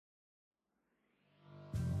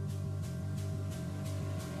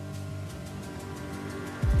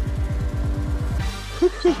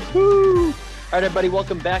All right, everybody,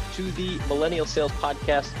 welcome back to the Millennial Sales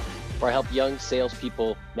Podcast, where I help young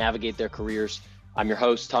salespeople navigate their careers. I'm your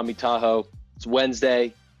host, Tommy Tahoe. It's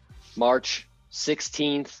Wednesday, March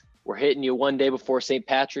 16th. We're hitting you one day before St.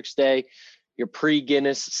 Patrick's Day, your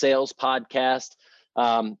pre-Guinness sales podcast.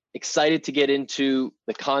 Excited to get into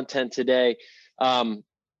the content today.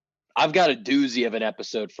 I've got a doozy of an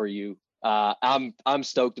episode for you. I'm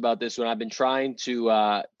stoked about this one. I've been trying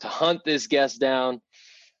to hunt this guest down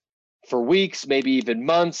for weeks, maybe even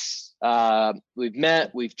months. We've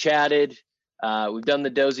met, we've chatted, we've done the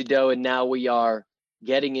dozy-do, and now we are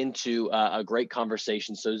getting into a great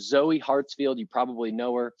conversation. So Zoe Hartsfield, you probably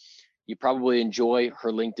know her. You probably enjoy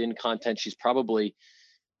her LinkedIn content. She's probably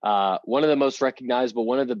one of the most recognizable,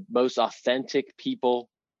 one of the most authentic people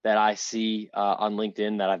that I see on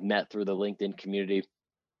LinkedIn that I've met through the LinkedIn community.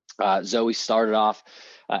 Zoe started off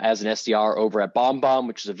as an SDR over at BombBomb,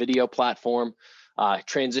 which is a video platform.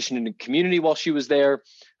 Transitioned into community while she was there.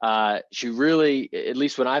 She really, at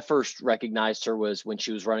least when I first recognized her, was when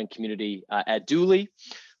she was running community at Dooley,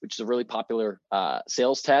 which is a really popular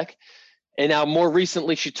sales tech. And now more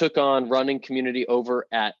recently, she took on running community over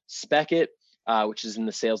at Speckit, which is in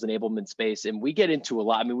the sales enablement space. And we get into a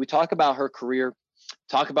lot. I mean, we talk about her career,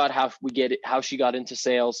 talk about how she got into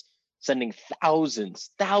sales, sending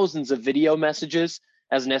thousands of video messages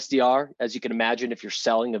as an SDR. As you can imagine, if you're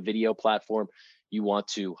selling a video platform, you want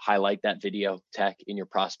to highlight that video tech in your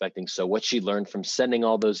prospecting. So what she learned from sending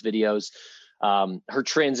all those videos, her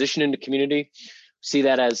transition into community, see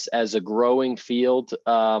that as a growing field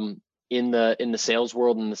in the sales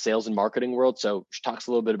world and the sales and marketing world. So she talks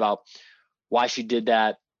a little bit about why she did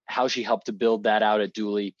that, how she helped to build that out at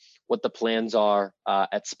Dooley, what the plans are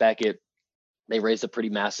at Speckit. They raised a pretty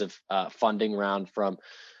massive funding round from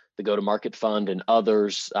the Go-to-Market Fund and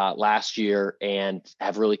others last year, and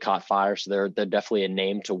have really caught fire. So they're definitely a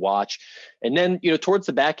name to watch. And then, towards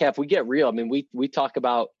the back half, we get real. I mean, we talk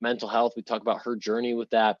about mental health. We talk about her journey with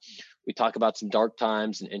that. We talk about some dark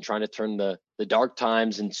times and trying to turn the dark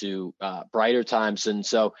times into brighter times. And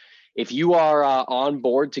so if you are on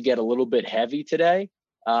board to get a little bit heavy today,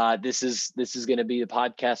 this is going to be the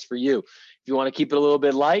podcast for you. If you want to keep it a little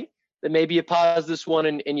bit light, then maybe you pause this one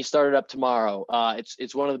and you start it up tomorrow.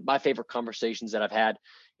 It's one of my favorite conversations that I've had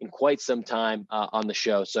in quite some time on the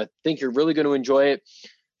show. So I think you're really going to enjoy it.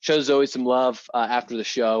 Show Zoe some love after the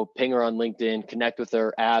show. Ping her on LinkedIn, connect with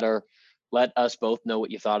her, add her. Let us both know what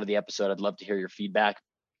you thought of the episode. I'd love to hear your feedback.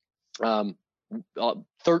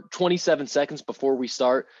 27 seconds before we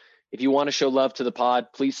start, if you want to show love to the pod,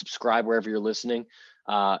 please subscribe wherever you're listening.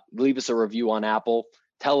 Leave us a review on Apple.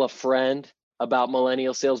 Tell a friend about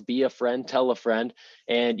millennial sales. Be a friend, tell a friend.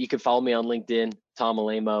 And you can follow me on LinkedIn, Tom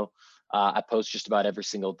Alamo. I post just about every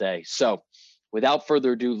single day. So without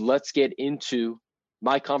further ado, let's get into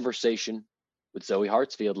my conversation with Zoe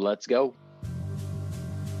Hartsfield. Let's go.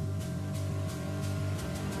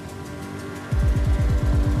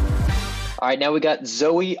 All right, now we got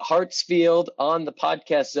Zoe Hartsfield on the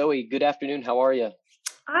podcast. Zoe, good afternoon. How are you?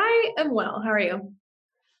 I am well. How are you?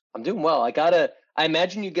 I'm doing well. I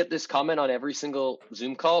imagine you get this comment on every single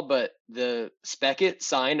Zoom call, but the Speckit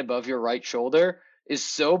sign above your right shoulder is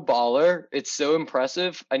so baller. It's so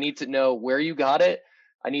impressive. I need to know where you got it.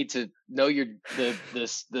 I need to know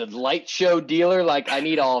the light show dealer. Like, I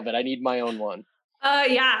need all of it. I need my own one.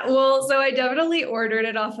 Yeah. Well, so I definitely ordered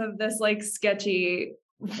it off of this sketchy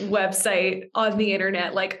website on the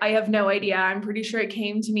internet. I have no idea. I'm pretty sure it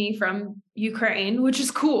came to me from Ukraine, which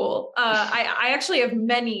is cool. I actually have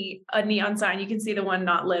a neon sign. You can see the one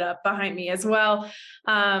not lit up behind me as well.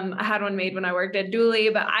 I had one made when I worked at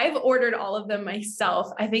Dooley, but I've ordered all of them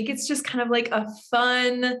myself. I think it's just kind of like a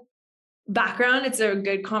fun background. It's a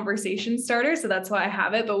good conversation starter. So that's why I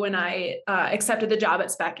have it. But when I accepted the job at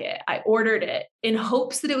Speckit, I ordered it in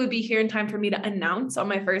hopes that it would be here in time for me to announce on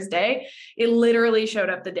my first day. It literally showed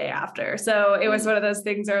up the day after. So it was one of those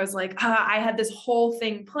things where I was like, I had this whole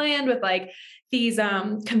thing planned with these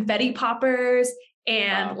confetti poppers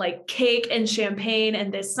and cake and champagne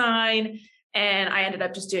and this sign. And I ended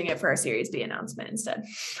up just doing it for our Series B announcement instead.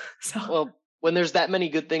 So, well, when there's that many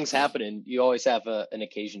good things happening, you always have an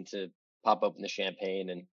occasion to pop open the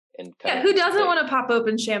champagne and who doesn't want to pop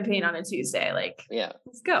open champagne on a Tuesday?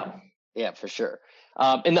 Let's go. Yeah, for sure.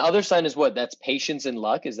 And the other sign is what? That's patience and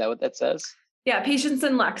luck. Is that what that says? Yeah, patience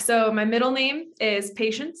and luck. So my middle name is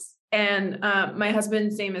Patience, and my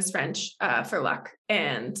husband's name is French for luck.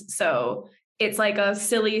 And so it's like a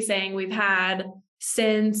silly saying we've had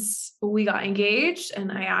since we got engaged.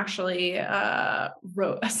 And I actually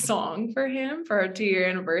wrote a song for him for our 2-year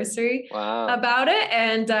anniversary about it.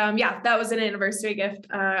 And that was an anniversary gift.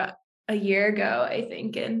 a year ago, I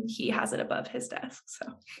think, and he has it above his desk.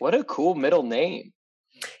 So what a cool middle name.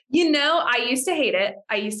 I used to hate it.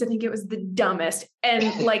 I used to think it was the dumbest.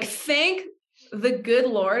 And like, thank the good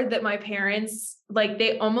Lord that my parents, like,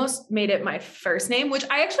 they almost made it my first name, which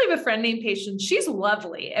I actually have a friend named Patience. She's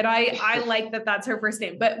lovely. And I like that that's her first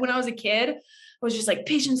name. But when I was a kid, I was just like,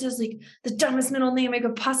 Patience is like the dumbest middle name I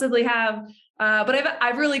could possibly have. But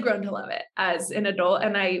I've really grown to love it as an adult,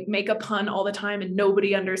 and I make a pun all the time and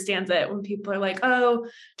nobody understands it when people are like, oh,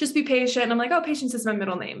 just be patient. I'm like, oh, Patience is my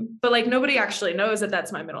middle name. But like, nobody actually knows that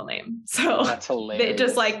that's my middle name. So that's hilarious. It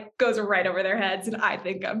just like goes right over their heads. And I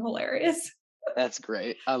think I'm hilarious. That's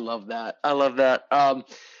great. I love that.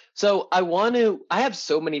 So I have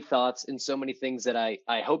so many thoughts and so many things that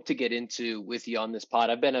I hope to get into with you on this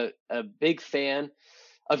pod. I've been a big fan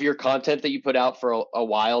of your content that you put out for a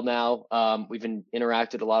while now. We've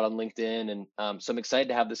interacted a lot on LinkedIn, and so I'm excited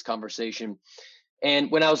to have this conversation.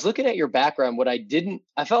 And when I was looking at your background,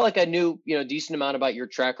 I felt like I knew, a decent amount about your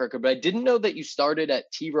track record, but I didn't know that you started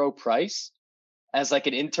at T. Rowe Price as like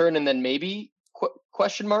an intern, and then maybe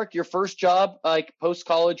question mark your first job, like post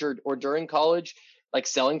college or during college, like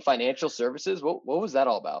selling financial services. What was that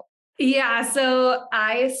all about? Yeah. So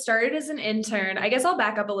I started as an intern. I guess I'll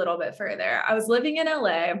back up a little bit further. I was living in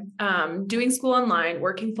LA, doing school online,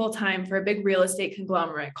 working full time for a big real estate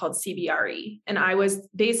conglomerate called CBRE. And I was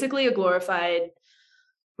basically a glorified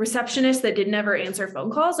receptionist that didn't ever answer phone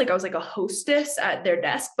calls. Like, I was like a hostess at their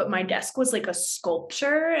desk, but my desk was like a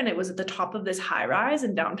sculpture, and it was at the top of this high rise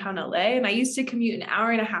in downtown LA. And I used to commute an hour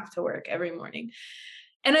and a half to work every morning.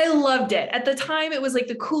 And I loved it. At the time, it was like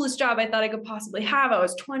the coolest job I thought I could possibly have. I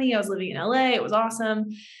was 20, I was living in LA. It was awesome.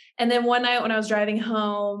 And then one night when I was driving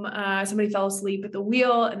home, somebody fell asleep at the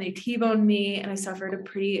wheel and they T-boned me, and I suffered a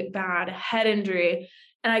pretty bad head injury.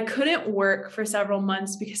 And I couldn't work for several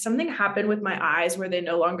months because something happened with my eyes where they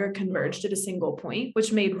no longer converged at a single point,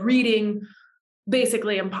 which made reading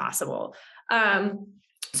basically impossible.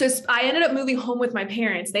 So I ended up moving home with my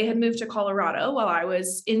parents. They had moved to Colorado while I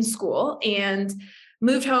was in school, and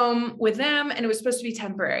moved home with them. And it was supposed to be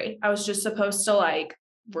temporary. I was just supposed to like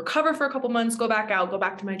recover for a couple months, go back out, go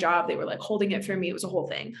back to my job. They were like holding it for me. It was a whole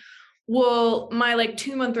thing. Well, my like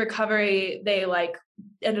 2-month recovery, they like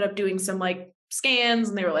ended up doing some like scans,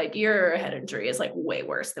 and they were like, your head injury is like way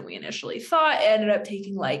worse than we initially thought. It ended up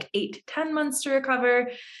taking like 8 to 10 months to recover.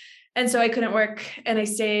 And so I couldn't work, and I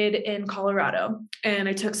stayed in Colorado, and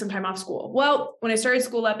I took some time off school. Well, when I started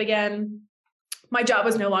school up again, my job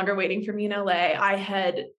was no longer waiting for me in LA. I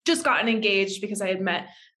had just gotten engaged because I had met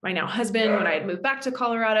my now husband when I had moved back to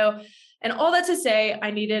Colorado. And all that to say,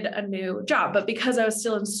 I needed a new job. But because I was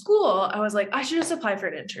still in school, I was like, I should just apply for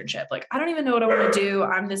an internship. Like, I don't even know what I want to do.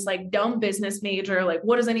 I'm this like dumb business major. Like,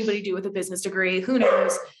 what does anybody do with a business degree? Who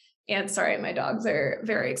knows? And sorry, my dogs are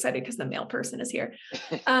very excited because the mail person is here.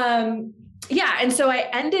 Yeah. And so I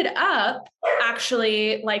ended up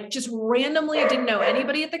actually like just randomly, I didn't know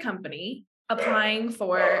anybody at the company, applying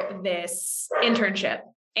for this internship.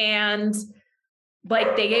 And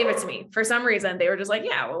like, they gave it to me for some reason. They were just like,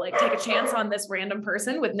 yeah, we'll like take a chance on this random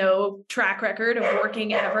person with no track record of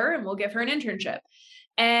working ever, and we'll give her an internship.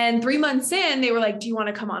 And 3 months in, they were like, do you want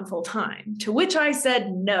to come on full time? To which I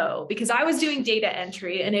said no, because I was doing data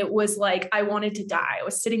entry, and it was like, I wanted to die. I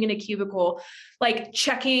was sitting in a cubicle, like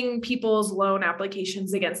checking people's loan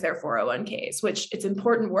applications against their 401ks, which it's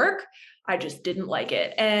important work. I just didn't like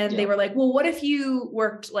it. And they were like, well, what if you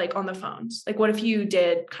worked like on the phones? Like, what if you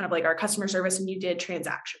did kind of like our customer service and you did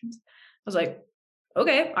transactions? I was like,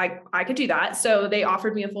 okay, I could do that. So they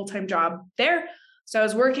offered me a full-time job there. So I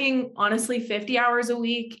was working honestly 50 hours a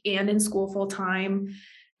week and in school full time.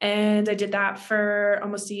 And I did that for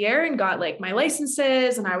almost a year and got like my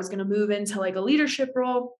licenses, and I was going to move into like a leadership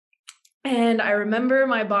role. And I remember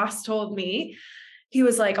my boss told me, he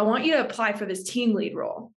was like, I want you to apply for this team lead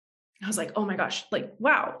role. I was like, oh my gosh, like,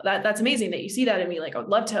 wow, that's amazing that you see that in me. Like, I would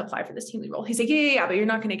love to apply for this team lead role. He's like, yeah, but you're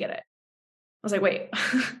not going to get it. I was like, wait,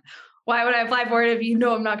 why would I apply for it if you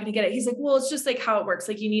know I'm not going to get it? He's like, well, it's just like how it works.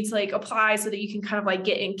 Like, you need to like apply so that you can kind of like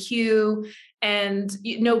get in queue, and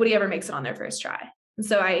nobody ever makes it on their first try. And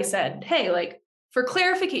so I said, hey, like, for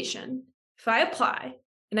clarification, if I apply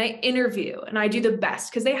and I interview and I do the best,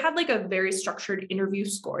 because they had like a very structured interview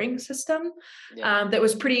scoring system that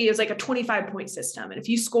was it was like a 25-point system. And if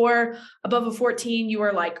you score above a 14, you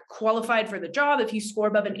are like qualified for the job. If you score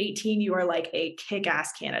above an 18, you are like a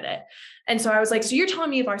kick-ass candidate. And so I was like, so you're telling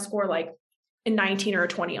me if I score like a 19 or a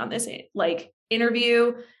 20 on this like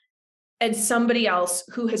interview, and somebody else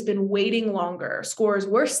who has been waiting longer scores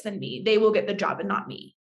worse than me, they will get the job and not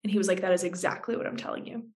me. And he was like, that is exactly what I'm telling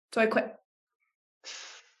you. So I quit.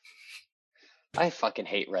 I fucking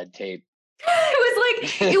hate red tape.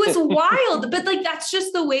 It was wild, but like, that's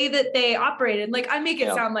just the way that they operated. Like, I make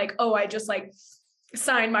it sound like, oh, I just like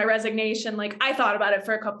signed my resignation. Like, I thought about it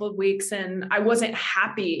for a couple of weeks and I wasn't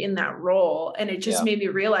happy in that role. And it just made me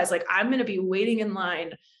realize like, I'm going to be waiting in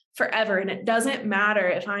line forever. And it doesn't matter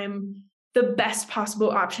if I'm the best possible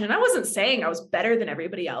option. And I wasn't saying I was better than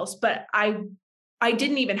everybody else, but I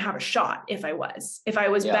didn't even have a shot if I was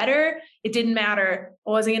better, it didn't matter. I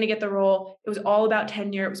wasn't going to get the role. It was all about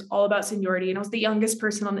tenure. It was all about seniority. And I was the youngest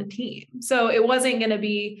person on the team. So it wasn't going to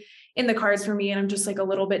be in the cards for me. And I'm just like a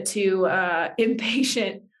little bit too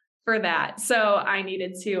impatient for that. So I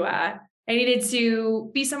needed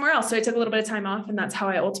to be somewhere else. So I took a little bit of time off, and that's how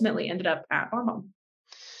I ultimately ended up at BombBomb.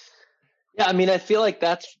 Yeah. I mean, I feel like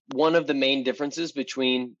that's one of the main differences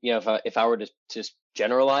between, if I were to just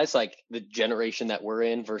generalize like the generation that we're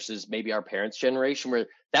in versus maybe our parents' generation, where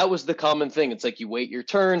that was the common thing. It's like you wait your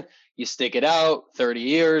turn, you stick it out 30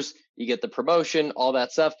 years, you get the promotion, all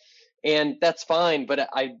that stuff. And that's fine. But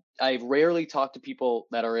I rarely talk to people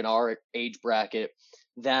that are in our age bracket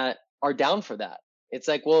that are down for that. It's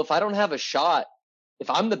like, well, if I don't have a shot, if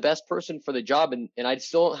I'm the best person for the job and I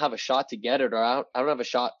still don't have a shot to get it, or I don't have a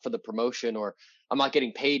shot for the promotion, or I'm not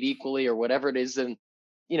getting paid equally or whatever it is, then,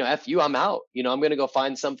 F you, I'm out. I'm going to go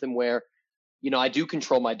find something where, I do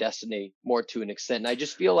control my destiny more to an extent. And I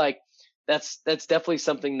just feel like that's definitely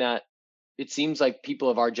something that it seems like people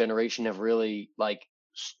of our generation have really like,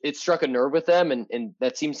 it struck a nerve with them. And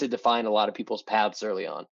that seems to define a lot of people's paths early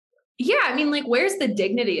on. Yeah. I mean, like, where's the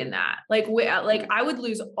dignity in that? Like, I would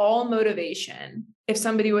lose all motivation if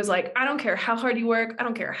somebody was like, I don't care how hard you work. I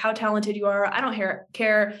don't care how talented you are. I don't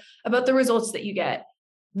care about the results that you get.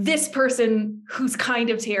 This person who's kind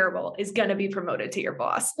of terrible is going to be promoted to your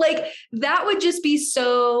boss. Like, that would just be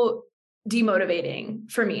so demotivating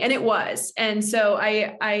for me. And it was. And so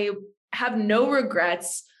I have no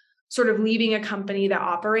regrets sort of leaving a company that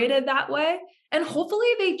operated that way. And hopefully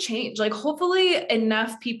they change. Like, hopefully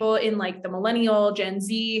enough people in like the millennial, Gen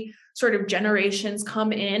Z sort of generations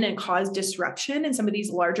come in and cause disruption in some of these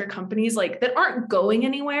larger companies like that aren't going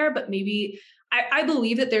anywhere, but maybe I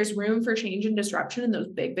believe that there's room for change and disruption in those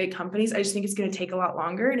big companies. I just think it's going to take a lot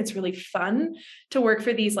longer. And it's really fun to work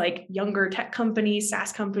for these like younger tech companies,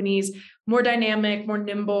 SaaS companies, more dynamic, more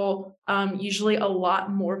nimble, usually a lot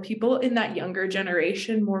more people in that younger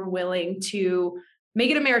generation, more willing to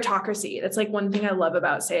make it a meritocracy. That's like one thing I love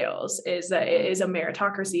about sales is that it is a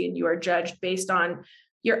meritocracy and you are judged based on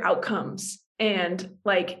your outcomes. And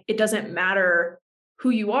like, it doesn't matter who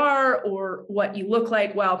you are or what you look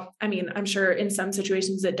like. Well, I mean, I'm sure in some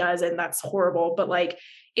situations it does, and that's horrible, but like,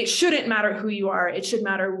 it shouldn't matter who you are. It should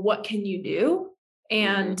matter what can you do.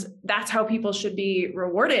 And that's how people should be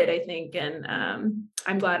rewarded, I think. And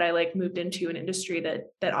I'm glad I like moved into an industry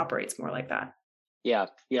that operates more like that. Yeah,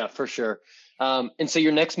 for sure. And so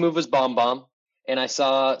your next move was BombBomb. And I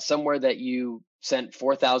saw somewhere that you sent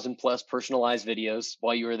 4,000 plus personalized videos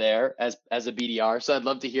while you were there as a BDR. So I'd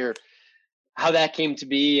love to hear how that came to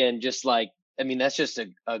be. And just like, I mean, that's just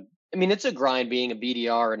it's a grind being a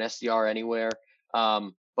BDR or an SDR anywhere.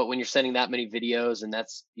 But when you're sending that many videos and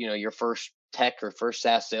that's, your first tech or first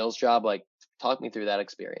SaaS sales job, like talk me through that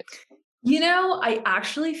experience. I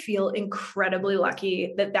actually feel incredibly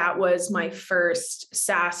lucky that was my first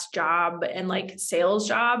SaaS job and like sales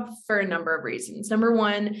job for a number of reasons. Number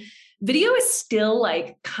one, video is still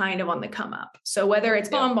like kind of on the come up. So whether it's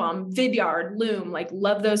BombBomb, Vidyard, Loom, like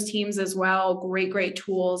love those teams as well. Great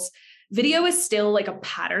tools. Video is still like a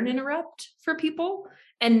pattern interrupt for people.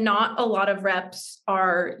 And not a lot of reps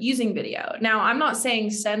are using video. Now, I'm not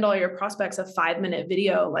saying send all your prospects a 5-minute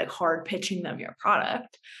video, like hard pitching them your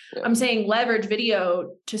product. Yeah. I'm saying leverage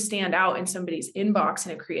video to stand out in somebody's inbox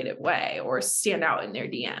in a creative way or stand out in their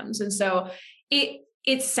DMs. And so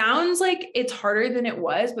it sounds like it's harder than it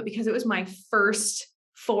was, but because it was my first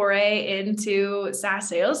foray into SaaS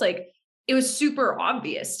sales, like it was super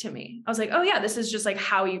obvious to me. I was like, oh yeah, this is just like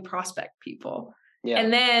how you prospect people. Yeah.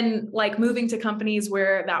 And then like moving to companies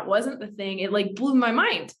where that wasn't the thing, it like blew my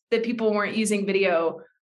mind that people weren't using video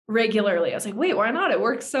regularly. I was like, wait, why not? It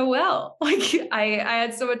works so well. Like I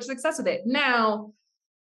had so much success with it. Now,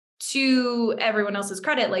 to everyone else's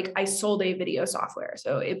credit, like I sold a video software.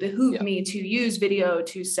 So it behooved me to use video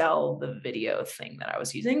to sell the video thing that I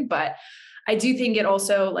was using. But I do think it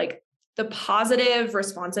also like the positive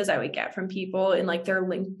responses I would get from people in like the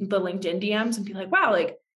LinkedIn DMs and be like, wow,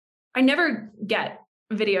 like I never get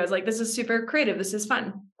videos like this is super creative. This is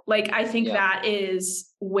fun. Like, I think that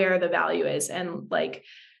is where the value is. And like,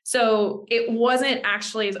 so it wasn't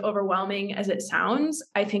actually as overwhelming as it sounds.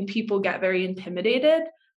 I think people get very intimidated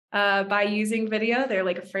by using video. They're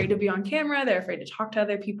like afraid to be on camera. They're afraid to talk to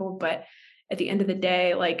other people. But at the end of the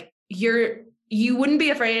day, like you wouldn't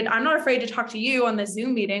be afraid. I'm not afraid to talk to you on this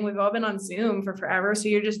Zoom meeting. We've all been on Zoom for forever. So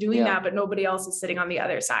you're just doing that, but nobody else is sitting on the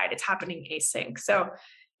other side. It's happening async. So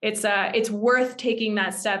it's worth taking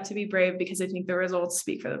that step to be brave, because I think the results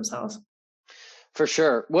speak for themselves. For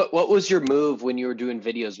sure. What was your move when you were doing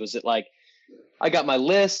videos? Was it like, I got my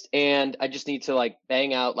list and I just need to like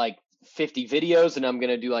bang out like 50 videos and I'm going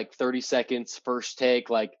to do like 30 seconds first take,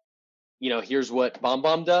 like, here's what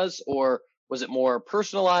BombBomb does? Or was it more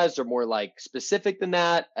personalized or more like specific than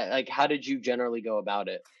that? Like, how did you generally go about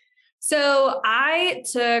it? So I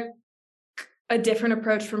took a different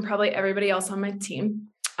approach from probably everybody else on my team.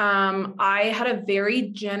 I had a very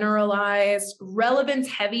generalized, relevance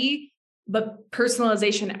heavy, but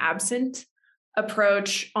personalization absent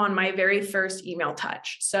approach on my very first email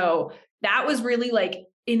touch. So that was really like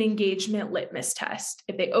an engagement litmus test.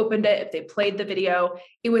 If they opened it, if they played the video,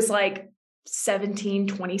 it was like 17,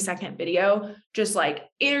 20-second video, just like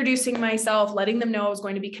introducing myself, letting them know I was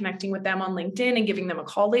going to be connecting with them on LinkedIn and giving them a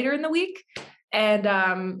call later in the week.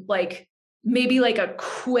 And like maybe like a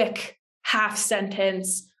quick half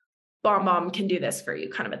sentence, BombBomb can do this for you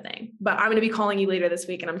kind of a thing. But I'm going to be calling you later this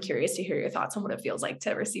week, and I'm curious to hear your thoughts on what it feels like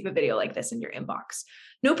to receive a video like this in your inbox.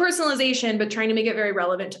 No personalization, but trying to make it very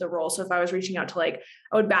relevant to the role. So if I was reaching out to I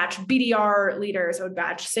would batch BDR leaders, I would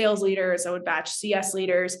batch sales leaders, I would batch CS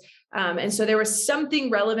leaders. And so there was something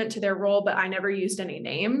relevant to their role, but I never used any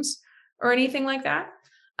names or anything like that.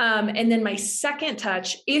 And then my second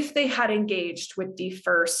touch, if they had engaged with the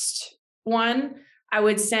first one, I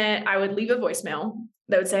would leave a voicemail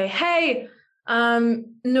that would say, hey,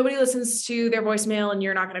 nobody listens to their voicemail and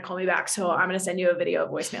you're not going to call me back. So I'm going to send you a video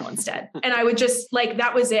voicemail instead. And I would just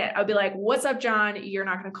that was it. I'd be like, what's up, John? You're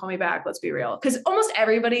not going to call me back. Let's be real. Because almost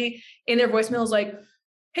everybody in their voicemail is like,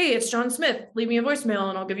 hey, it's John Smith. Leave me a voicemail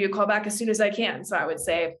and I'll give you a call back as soon as I can. So I would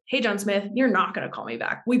say, hey, John Smith, you're not going to call me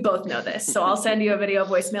back. We both know this. So I'll send you a video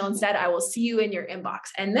voicemail instead. I will see you in your inbox.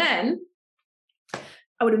 And then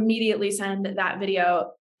I would immediately send that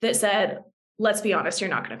video that said, let's be honest, you're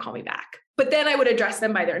not going to call me back. But then I would address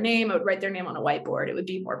them by their name. I would write their name on a whiteboard. It would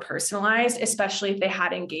be more personalized, especially if they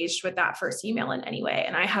had engaged with that first email in any way.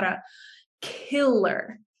 And I had a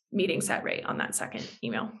killer meeting set rate on that second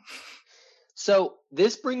email. So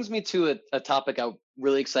this brings me to a topic I'm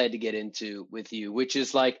really excited to get into with you, which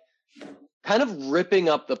is like kind of ripping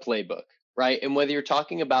up the playbook, right? And whether you're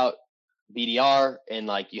talking about BDR and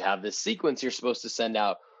like you have this sequence you're supposed to send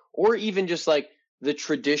out, or even just like the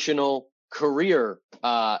traditional career,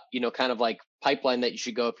 kind of like pipeline that you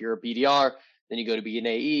should go if you're a BDR, then you go to be an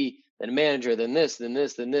AE, then a manager, then this, then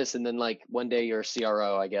this, then this, and then like one day you're a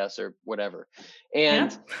CRO, I guess, or whatever.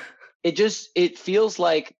 And it feels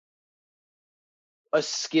like a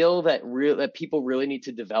skill that people really need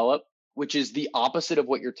to develop, which is the opposite of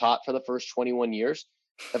what you're taught for the first 21 years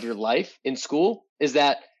of your life in school, is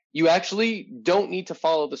that you actually don't need to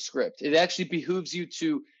follow the script. It actually behooves you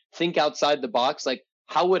to think outside the box. Like,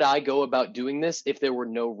 how would I go about doing this if there were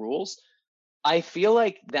no rules? I feel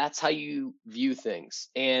like that's how you view things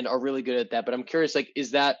and are really good at that. But I'm curious, like,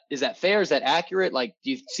 is that fair? Is that accurate? Like,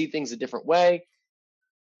 do you see things a different way?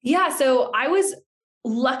 Yeah. So I was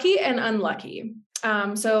lucky and unlucky.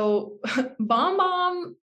 So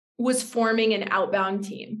BombBomb was forming an outbound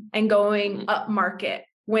team and going up market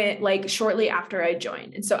shortly after I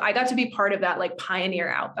joined. And so I got to be part of that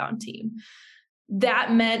pioneer outbound team.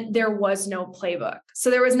 That meant there was no playbook.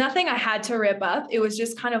 So there was nothing I had to rip up. It was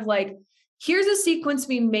just kind of like, here's a sequence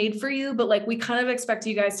we made for you, but we kind of expect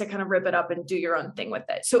you guys to kind of rip it up and do your own thing with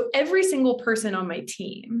it. So every single person on my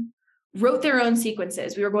team wrote their own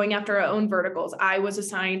sequences. We were going after our own verticals. I was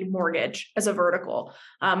assigned mortgage as a vertical.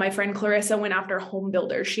 My friend Clarissa went after home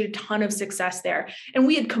builders. She had a ton of success there. And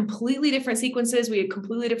we had completely different sequences. We had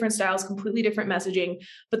completely different styles, completely different messaging.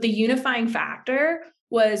 But the unifying factor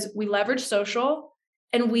was we leveraged social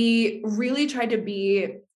and we really tried to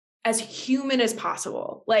be as human as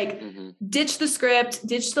possible. Ditch the script,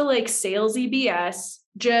 ditch the salesy BS,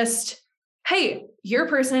 just, hey, you're a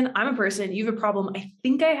person, I'm a person, you have a problem. I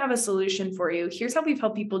think I have a solution for you. Here's how we've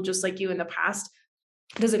helped people just like you in the past.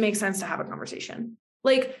 Does it make sense to have a conversation?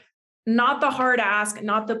 Not the hard ask,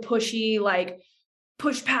 not the pushy,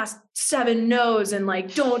 push past 7 no's and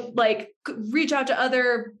don't reach out to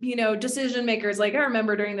other, decision makers. I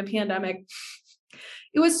remember during the pandemic,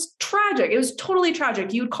 it was tragic. It was totally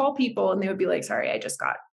tragic. You would call people and they would be like, sorry, I just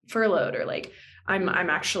got furloughed, or I'm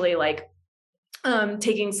actually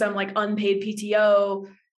taking some unpaid PTO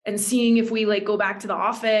and seeing if we go back to the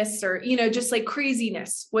office, or, just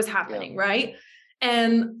craziness was happening. Yeah. Right.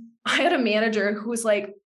 And I had a manager who was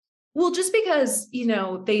like, well, just because,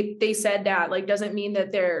 they said that, like, doesn't mean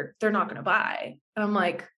that they're not going to buy. And I'm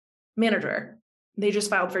like, manager, they just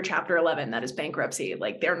filed for Chapter 11. That is bankruptcy.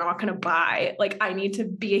 Like, they're not going to buy. Like, I need to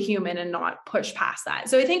be a human and not push past that.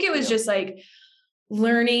 So I think it was just like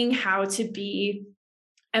learning how to be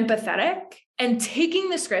empathetic and taking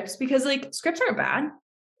the scripts, because like scripts aren't bad,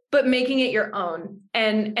 but making it your own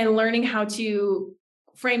and learning how to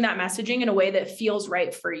frame that messaging in a way that feels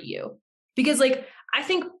right for you. Because like, I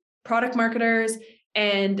think product marketers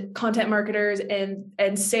and content marketers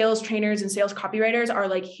and sales trainers and sales copywriters are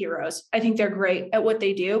like heroes. I think they're great at what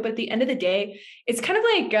they do. But at the end of the day, it's kind of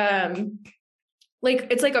like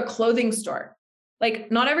it's like a clothing store.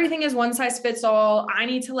 Like, not everything is one size fits all. I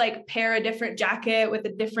need to like pair a different jacket with a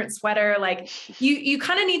different sweater. Like you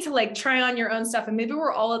kind of need to like try on your own stuff. And maybe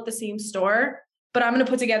we're all at the same store, but I'm going to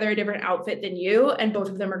put together a different outfit than you. And both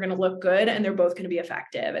of them are going to look good and they're both going to be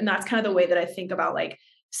effective. And that's kind of the way that I think about like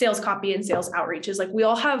sales copy and sales outreach is like, we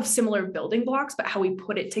all have similar building blocks, but how we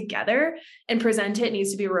put it together and present it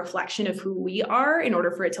needs to be a reflection of who we are in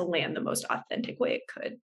order for it to land the most authentic way it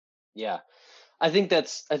could. Yeah. I think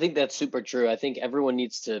that's super true. I think everyone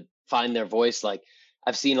needs to find their voice. Like,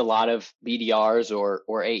 I've seen a lot of BDRs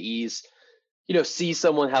or AEs, see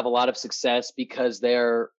someone have a lot of success because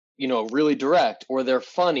they're, really direct, or they're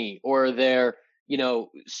funny, or they're,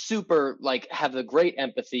 super like have the great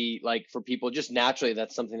empathy, like for people just naturally.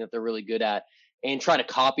 That's something that they're really good at, and try to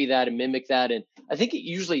copy that and mimic that. And I think it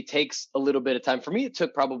usually takes a little bit of time. For me, it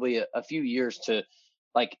took probably a few years to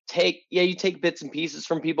like you take bits and pieces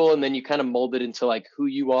from people, and then you kind of mold it into like who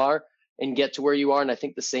you are and get to where you are. And I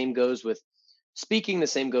think the same goes with speaking, the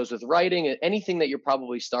same goes with writing, anything that you're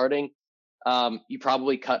probably starting. You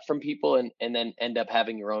probably cut from people and then end up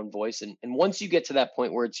having your own voice. And once you get to that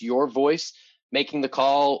point where it's your voice making the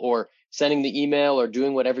call or sending the email or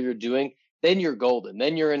doing whatever you're doing, then you're golden.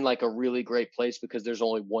 Then you're in like a really great place because there's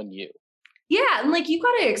only one you. Yeah. And like, you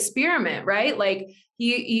got to experiment, right? Like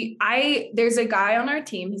there's a guy on our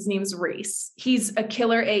team. His name's Reese. He's a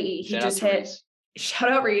killer AE. Shout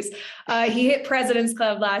out Reese. He hit President's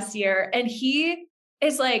Club last year, and he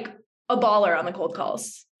is like a baller on the cold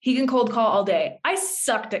calls. He can cold call all day. I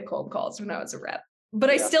sucked at cold calls when I was a rep, but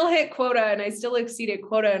I still hit quota and I still exceeded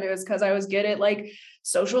quota. And it was because I was good at like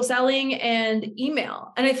social selling and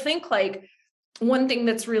email. And I think like one thing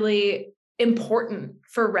that's really important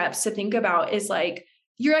for reps to think about is like,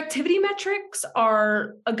 your activity metrics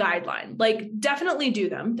are a guideline. Like, definitely do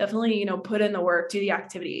them. Definitely, put in the work, do the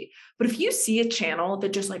activity. But if you see a channel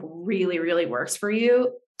that just like really, really works for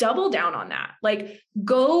you, double down on that. Like,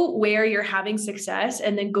 go where you're having success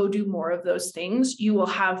and then go do more of those things. You will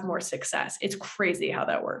have more success. It's crazy how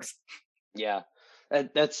that works. Yeah,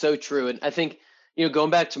 that's so true. And I think,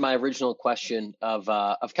 going back to my original question of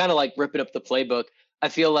kind of like ripping up the playbook, I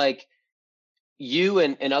feel like you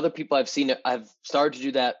and other people I've seen, I've started to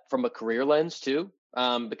do that from a career lens too,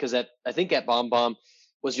 because I think at BombBomb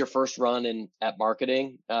was your first run at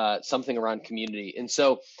marketing, something around community. And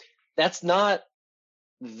so that's not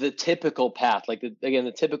the typical path. Like,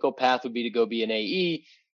 the typical path would be to go be an AE,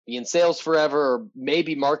 be in sales forever, or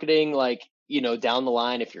maybe marketing, like, down the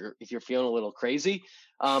line if you're feeling a little crazy.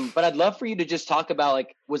 But I'd love for you to just talk about,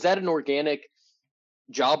 like, was that an organic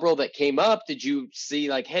job role that came up? Did you see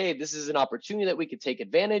like, hey, this is an opportunity that we could take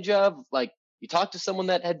advantage of? Like, you talked to someone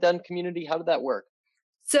that had done community. How did that work?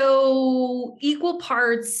 So equal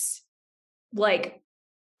parts, like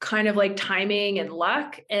kind of like timing and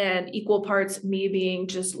luck, and equal parts me being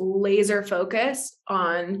just laser focused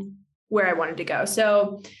on where I wanted to go.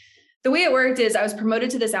 So the way it worked is I was promoted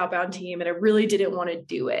to this outbound team, and I really didn't want to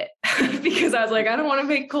do it because I was like, I don't want to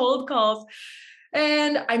make cold calls.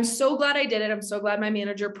 And I'm so glad I did it. I'm so glad my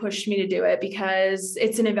manager pushed me to do it, because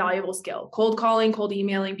it's an invaluable skill. Cold calling, cold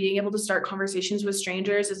emailing, being able to start conversations with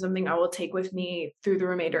strangers is something I will take with me through the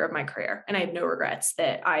remainder of my career. And I have no regrets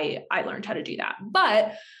that I learned how to do that.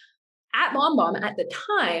 But at BombBomb at the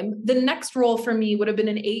time, the next role for me would have been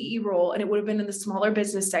an AE role, and it would have been in the smaller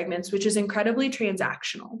business segments, which is incredibly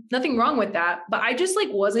transactional. Nothing wrong with that, but I just like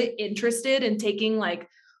wasn't interested in taking like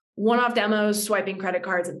one-off demos, swiping credit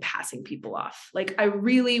cards, and passing people off. Like, I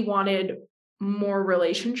really wanted more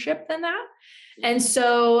relationship than that. And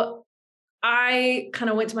so I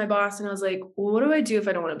kind of went to my boss and I was like, well, what do I do if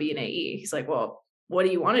I don't want to be an AE? He's like, well, what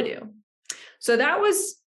do you want to do? So that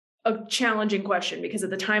was a challenging question, because at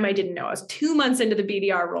the time I didn't know. I was 2 months into the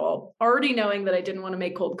BDR role, already knowing that I didn't want to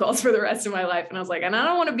make cold calls for the rest of my life. And I was like, and I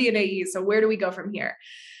don't want to be an AE. So where do we go from here?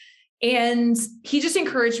 And he just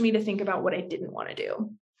encouraged me to think about what I didn't want to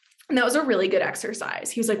do. And that was a really good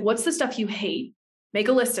exercise. He was like, what's the stuff you hate make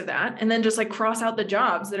a list of that, and then just like cross out the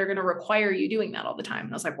jobs that are going to require you doing that all the time.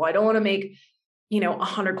 And I was like, well, I don't want to make,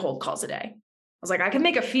 100 cold calls a day. I was like, I can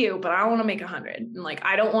make a few, but I don't want to make 100. And like,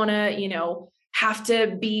 I don't want to, have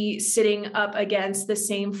to be sitting up against the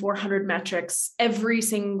same 400 metrics every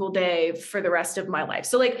single day for the rest of my life.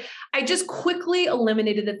 So like, I just quickly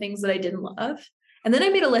eliminated the things that I didn't love. And then I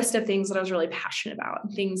made a list of things that I was really passionate about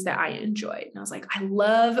and things that I enjoyed. And I was like, I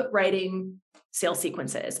love writing sales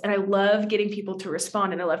sequences, and I love getting people to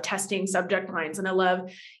respond, and I love testing subject lines, and I love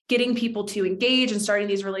getting people to engage and starting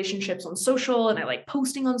these relationships on social. And I like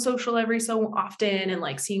posting on social every so often and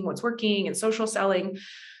like seeing what's working and social selling.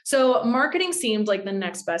 So marketing seemed like the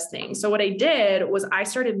next best thing. So what I did was I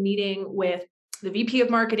started meeting with the VP of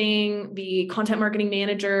marketing, the content marketing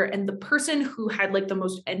manager, and the person who had like the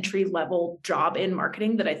most entry level job in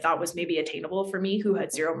marketing that I thought was maybe attainable for me, who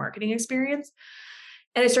had zero marketing experience.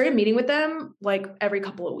 And I started meeting with them like every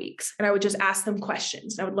couple of weeks. And I would just ask them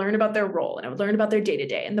questions. And I would learn about their role, and I would learn about their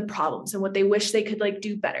day-to-day and the problems and what they wish they could like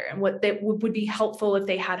do better and what they would be helpful if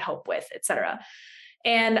they had help with, et cetera.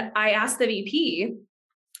 And I asked the VP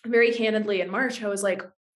very candidly in March, I was like,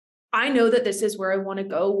 I know that this is where I want to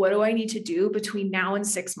go. What do I need to do between now and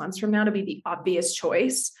 6 months from now to be the obvious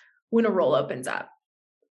choice when a role opens up?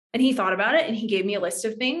 And he thought about it and he gave me a list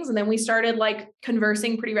of things. And then we started like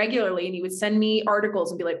conversing pretty regularly, and he would send me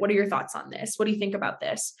articles and be like, what are your thoughts on this? What do you think about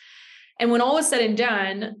this? And when all was said and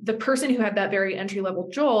done, the person who had that very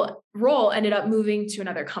entry-level role ended up moving to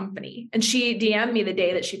another company. And she DM'd me the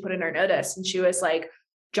day that she put in her notice, and she was like,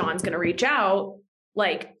 John's going to reach out,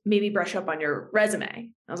 like maybe brush up on your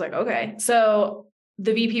resume. I was like, okay. So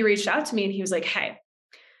the VP reached out to me and he was like, hey,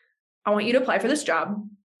 I want you to apply for this job.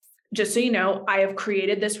 Just so you know, I have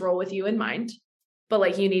created this role with you in mind, but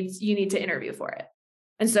like you need to interview for it.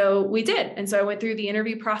 And so we did. And so I went through the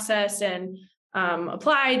interview process and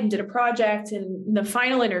applied and did a project. And the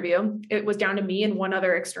final interview, it was down to me and one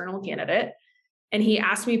other external candidate. And he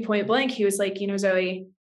asked me point blank, he was like, Zoe,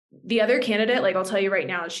 the other candidate, like I'll tell you right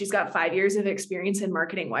now, she's got 5 years of experience in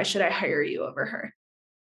marketing. Why should I hire you over her?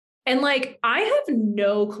 And like, I have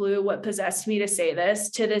no clue what possessed me to say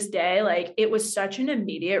this to this day. Like, it was such an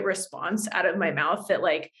immediate response out of my mouth that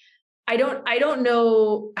like, I don't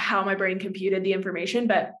know how my brain computed the information,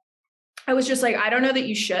 but I was just like, I don't know that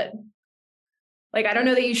you should. Like, I don't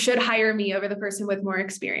know that you should hire me over the person with more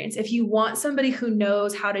experience. If you want somebody who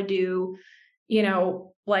knows how to do,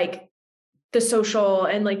 like the social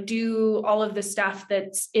and like do all of the stuff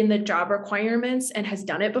that's in the job requirements and has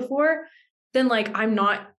done it before, then like, I'm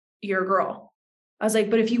not your girl. I was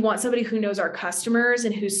like, but if you want somebody who knows our customers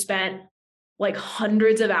and who's spent like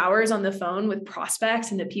hundreds of hours on the phone with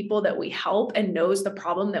prospects and the people that we help and knows the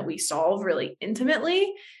problem that we solve really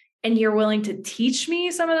intimately, and you're willing to teach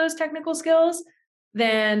me some of those technical skills,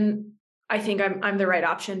 then I think I'm the right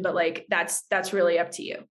option. But like, that's really up to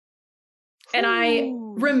you. And I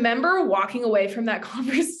remember walking away from that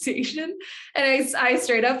conversation, and I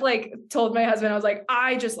straight up like told my husband, I was like,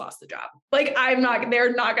 I just lost the job. Like,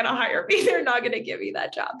 they're not going to hire me. They're not going to give me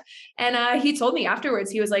that job. And he told me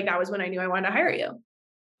afterwards, he was like, that was when I knew I wanted to hire you,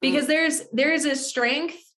 because there is a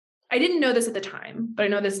strength. I didn't know this at the time, but I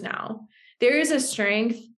know this now. There is a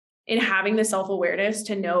strength in having the self-awareness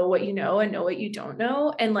to know what you know and know what you don't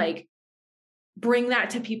know, and like bring that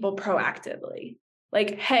to people proactively.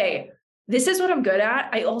 Like, hey, this is what I'm good at.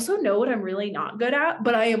 I also know what I'm really not good at,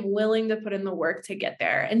 but I am willing to put in the work to get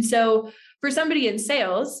there. And so for somebody in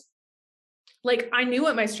sales, like I knew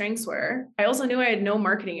what my strengths were. I also knew I had no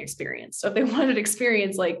marketing experience. So if they wanted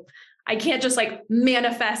experience, like I can't just like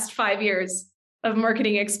manifest 5 years of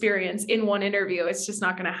marketing experience in one interview. It's just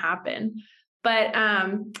not going to happen. But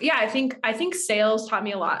yeah, I think sales taught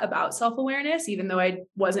me a lot about self-awareness, even though I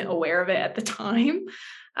wasn't aware of it at the time.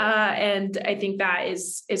 And I think that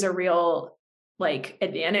is a real like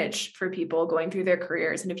advantage for people going through their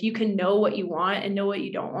careers. And if you can know what you want and know what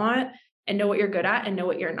you don't want and know what you're good at and know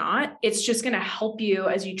what you're not, it's just going to help you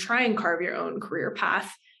as you try and carve your own career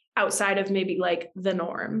path outside of maybe like the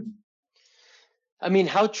norm. I mean,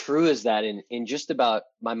 how true is that in just about,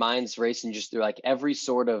 my mind's racing just through like every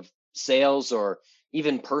sort of sales or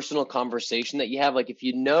even personal conversation that you have. Like if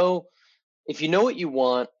you know what you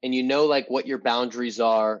want and you know like what your boundaries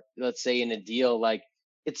are, let's say in a deal, like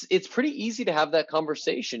it's pretty easy to have that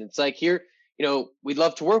conversation. It's like, here, we'd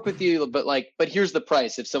love to work with you, but here's the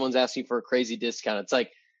price. If someone's asking for a crazy discount, it's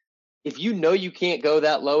like, if you know you can't go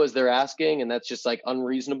that low as they're asking, and that's just like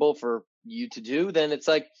unreasonable for you to do, then it's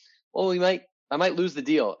like, well, I might lose the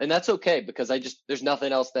deal, and that's okay, because there's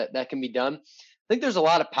nothing else that can be done. I think there's a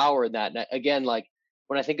lot of power in that. And again, like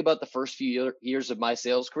when I think about the first few years of my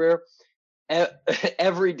sales career,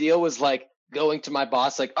 every deal was like going to my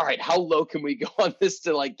boss, like, all right, how low can we go on this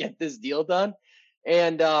to like get this deal done?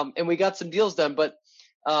 And we got some deals done, but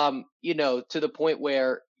to the point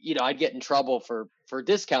where, I'd get in trouble for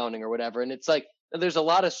discounting or whatever. And it's like, there's a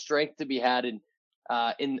lot of strength to be had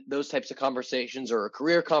in those types of conversations, or a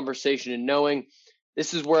career conversation, and knowing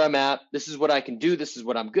this is where I'm at, this is what I can do, this is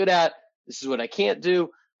what I'm good at, this is what I can't do.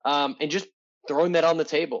 And just throwing that on the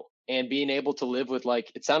table and being able to live with,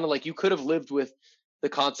 like, it sounded like you could have lived with the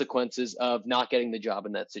consequences of not getting the job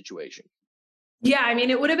in that situation. Yeah, I mean,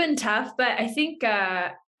 it would have been tough, but I think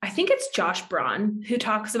it's Josh Braun who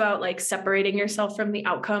talks about like separating yourself from the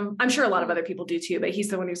outcome. I'm sure a lot of other people do too, but he's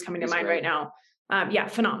the one who's coming to mind right now. Yeah,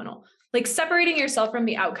 phenomenal. Like separating yourself from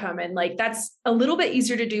the outcome. And like, that's a little bit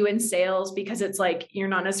easier to do in sales because it's like, you're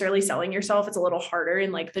not necessarily selling yourself. It's a little harder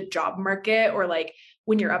in like the job market, or like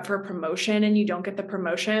when you're up for a promotion and you don't get the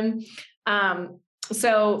promotion.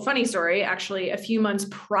 So funny story, actually, a few months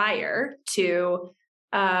prior to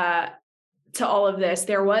all of this,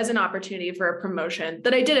 there was an opportunity for a promotion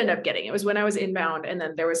that I did end up getting. It was when I was inbound, and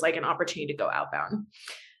then there was like an opportunity to go outbound.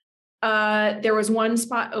 There was one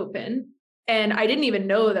spot open, and I didn't even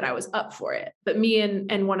know that I was up for it, but me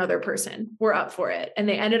and one other person were up for it, and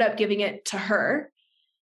they ended up giving it to her.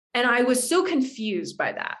 And I was so confused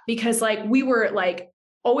by that because like we were like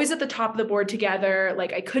always at the top of the board together.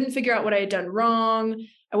 Like I couldn't figure out what I had done wrong.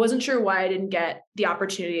 I wasn't sure why I didn't get the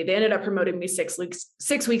opportunity. They ended up promoting me 6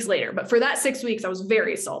 weeks later. But for that 6 weeks, I was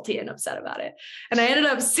very salty and upset about it. And I ended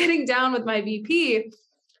up sitting down with my VP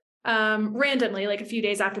randomly, like a few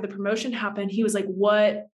days after the promotion happened. He was like,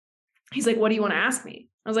 what? He's like, what do you want to ask me?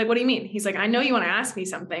 I was like, what do you mean? He's like, I know you want to ask me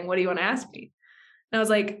something. What do you want to ask me? And I was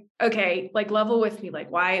like, okay, like level with me.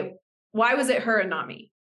 Like, why was it her and not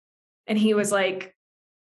me? And he was like,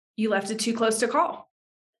 you left it too close to call.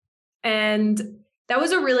 And that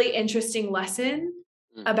was a really interesting lesson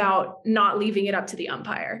about not leaving it up to the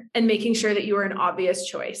umpire and making sure that you were an obvious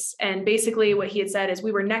choice. And basically what he had said is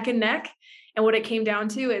we were neck and neck. And what it came down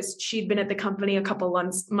to is she'd been at the company a couple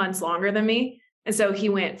months longer than me. And so he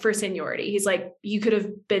went for seniority. He's like, you could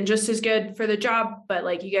have been just as good for the job, but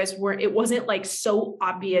like you guys weren't, it wasn't like so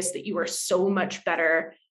obvious that you were so much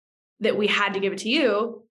better that we had to give it to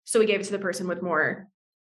you. So we gave it to the person with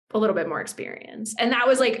a little bit more experience. And that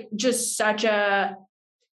was like just such a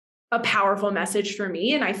powerful message for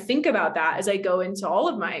me. And I think about that as I go into all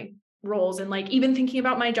of my roles, and like even thinking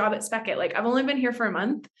about my job at Speckit. Like I've only been here for a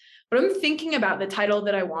month, but I'm thinking about the title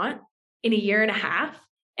that I want in a year and a half.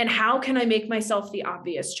 And how can I make myself the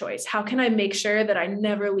obvious choice? How can I make sure that I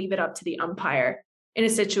never leave it up to the umpire in a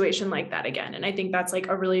situation like that again? And I think that's like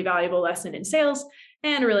a really valuable lesson in sales,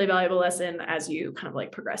 and a really valuable lesson as you kind of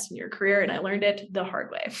like progress in your career. And I learned it the hard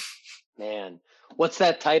way. Man, what's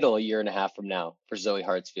that title a year and a half from now for Zoe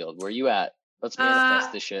Hartsfield? Where are you at? Let's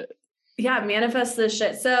manifest this shit. Yeah, manifest this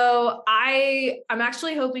shit. So I'm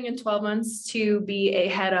actually hoping in 12 months to be a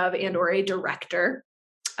head of and/or a director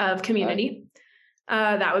of community.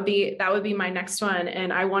 Right. That would be my next one.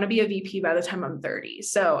 And I want to be a VP by the time I'm 30.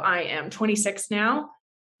 So I am 26 now,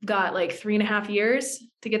 got like 3.5 years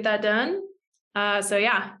to get that done. So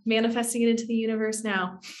yeah, manifesting it into the universe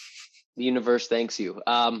now. The universe thanks you.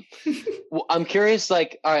 Well, I'm curious,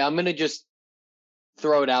 like, all right, I'm going to just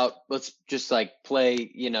throw it out. Let's just like play,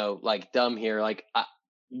 like dumb here. Like,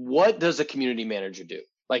 what does a community manager do?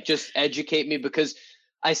 Like, just educate me, because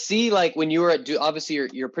I see like when you were at obviously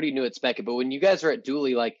you're pretty new at Speckit, but when you guys are at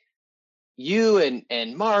Dooly, like you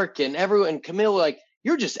and Mark and everyone and Camille, like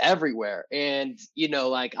you're just everywhere. And,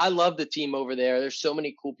 like I love the team over there. There's so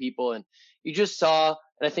many cool people, and you just saw,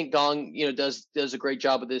 and I think Gong, does a great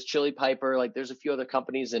job with this. Chili Piper, like there's a few other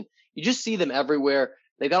companies, and you just see them everywhere.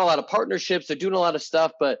 They got a lot of partnerships. They're doing a lot of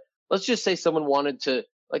stuff, but let's just say someone wanted to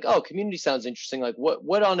like, oh, community sounds interesting. Like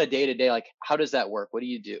what on a day-to-day, like how does that work? What do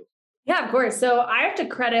you do? Yeah, of course. So I have to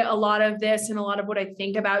credit a lot of this and a lot of what I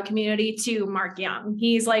think about community to Mark Young.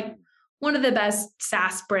 He's like one of the best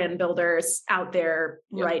SaaS brand builders out there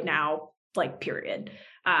right now, like period.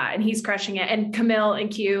 And he's crushing it. And Camille and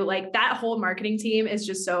Q, like that whole marketing team is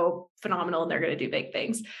just so phenomenal, and they're going to do big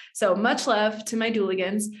things. So much love to my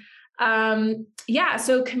Dooligans.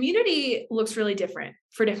 So community looks really different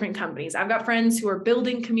for different companies. I've got friends who are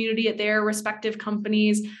building community at their respective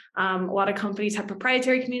companies. A lot of companies have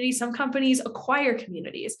proprietary communities. Some companies acquire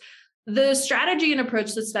communities. The strategy and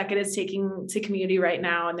approach that Speckit is taking to community right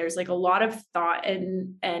now, and there's like a lot of thought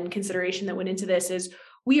and consideration that went into this, is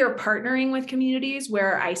we are partnering with communities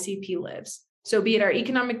where our ICP lives. So be it our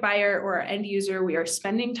economic buyer or our end user, we are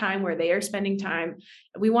spending time where they are spending time.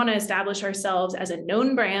 We want to establish ourselves as a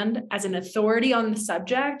known brand, as an authority on the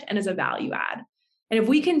subject, and as a value add. And if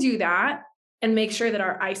we can do that, and make sure that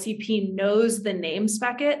our ICP knows the name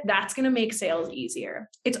Speckit, that's going to make sales easier.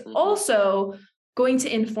 It's also going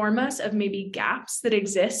to inform us of maybe gaps that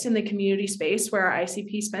exist in the community space where our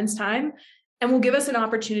ICP spends time, and will give us an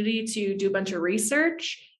opportunity to do a bunch of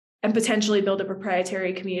research and potentially build a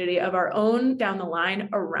proprietary community of our own down the line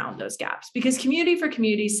around those gaps. Because community for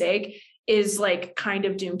community's sake is like kind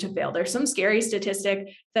of doomed to fail. There's some scary statistic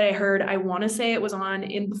that I heard. I want to say it was on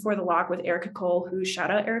In Before the Lock with Erica Cole, who,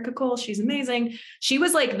 shout out Erica Cole. She's amazing. She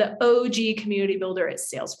was like the OG community builder at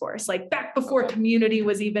Salesforce, like back before community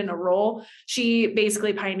was even a role. She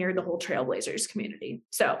basically pioneered the whole Trailblazers community.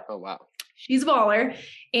 So, oh, wow. She's a baller.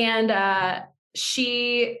 And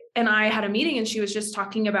she and I had a meeting, and she was just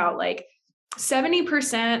talking about like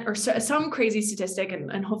 70% or some crazy statistic,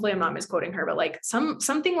 and hopefully I'm not misquoting her, but like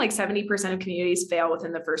something like 70% of communities fail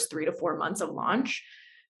within the first 3 to 4 months of launch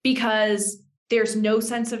because there's no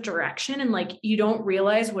sense of direction, and like you don't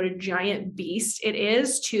realize what a giant beast it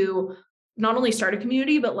is to not only start a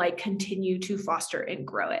community, but like continue to foster and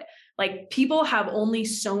grow it. Like people have only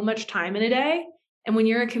so much time in a day. And when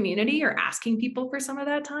you're a community, you're asking people for some of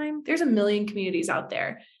that time. There's a million communities out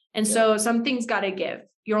there. And so something's got to give.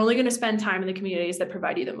 You're only going to spend time in the communities that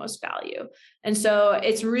provide you the most value. And so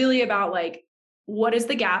it's really about like, what is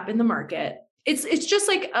the gap in the market? It's just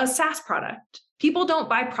like a SaaS product. People don't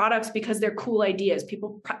buy products because they're cool ideas.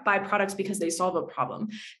 People buy products because they solve a problem.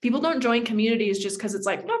 People don't join communities just because it's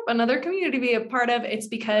like, nope, another community to be a part of. It's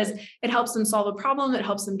because it helps them solve a problem. It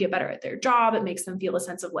helps them get better at their job. It makes them feel a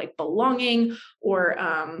sense of like belonging or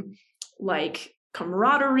like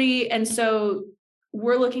camaraderie. And so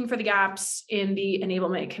we're looking for the gaps in the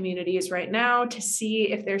enablement communities right now to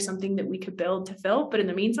see if there's something that we could build to fill. But in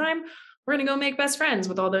the meantime, we're going to go make best friends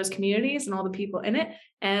with all those communities and all the people in it,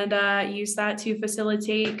 and use that to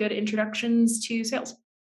facilitate good introductions to sales.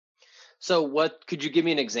 So what, could you give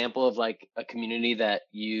me an example of like a community that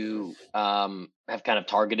you have kind of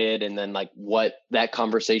targeted, and then like what that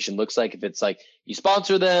conversation looks like? If it's like you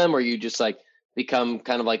sponsor them, or you just like become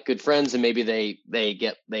kind of like good friends, and maybe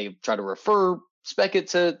they try to refer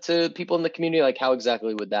Speckit to people in the community, like how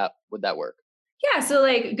exactly would that work? Yeah. So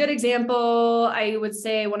like a good example, I would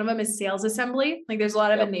say one of them is Sales Assembly. Like there's a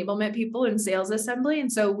lot of enablement people in Sales Assembly.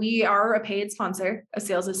 And so we are a paid sponsor of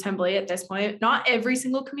Sales Assembly at this point. Not every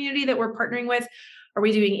single community that we're partnering with are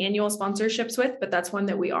we doing annual sponsorships with, but that's one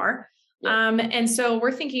that we are. And so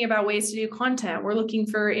we're thinking about ways to do content. We're looking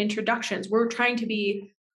for introductions. We're trying to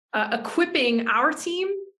be equipping our team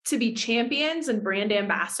to be champions and brand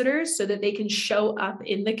ambassadors so that they can show up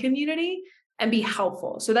in the community and be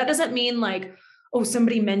helpful. So that doesn't mean like, oh,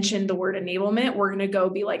 somebody mentioned the word enablement, we're going to go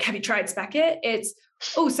be like, have you tried Speckit? It's,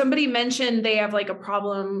 oh, somebody mentioned they have like a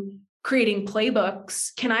problem creating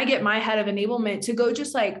playbooks. Can I get my head of enablement to go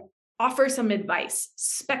just like offer some advice,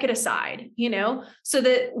 Speckit aside, so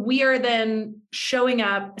that we are then showing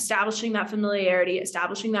up, establishing that familiarity,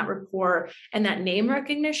 establishing that rapport and that name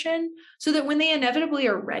recognition, so that when they inevitably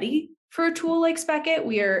are ready for a tool like Speckit,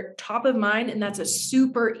 we are top of mind. And that's a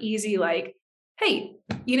super easy, like, hey,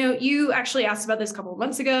 you actually asked about this a couple of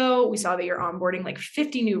months ago. We saw that you're onboarding like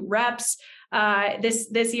 50 new reps.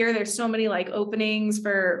 This year, there's so many like openings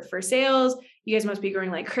for sales. You guys must be growing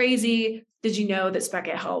like crazy. Did you know that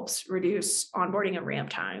Speckit helps reduce onboarding and ramp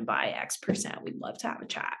time by X%? We'd love to have a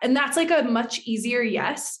chat. And that's like a much easier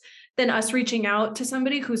yes than us reaching out to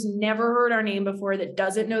somebody who's never heard our name before, that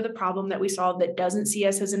doesn't know the problem that we solve, that doesn't see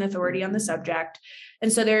us as an authority on the subject.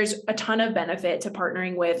 And so there's a ton of benefit to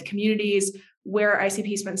partnering with communities where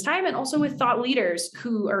ICP spends time, and also with thought leaders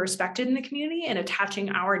who are respected in the community, and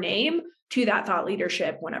attaching our name to that thought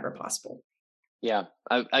leadership whenever possible. Yeah,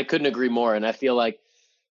 I couldn't agree more. And I feel like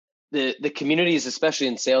the communities, especially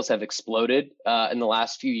in sales, have exploded in the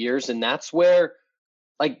last few years. And that's where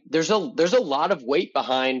like there's a lot of weight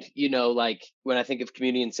behind, like when I think of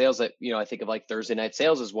community and sales, that, I think of like Thursday Night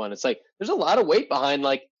Sales as one. It's like there's a lot of weight behind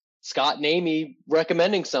like Scott and Amy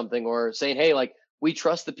recommending something, or saying, hey, like we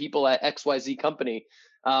trust the people at XYZ company.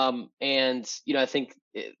 And, I think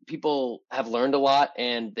people have learned a lot,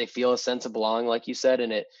 and they feel a sense of belonging, like you said,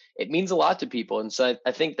 and it means a lot to people. And so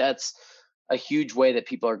I think that's a huge way that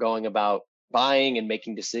people are going about buying and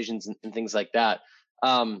making decisions and things like that.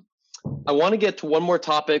 I want to get to one more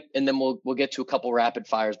topic, and then we'll get to a couple rapid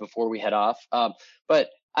fires before we head off. But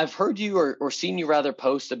I've heard you or seen you rather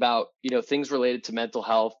post about, things related to mental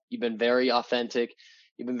health. You've been very authentic.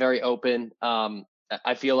 You've been very open.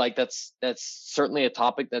 I feel like that's certainly a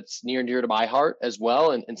topic that's near and dear to my heart as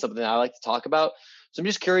well, and something I like to talk about. So I'm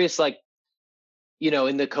just curious, like,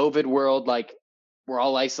 in the COVID world, like we're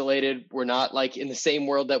all isolated. We're not like in the same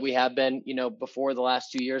world that we have been, before the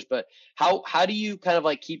last 2 years. But how do you kind of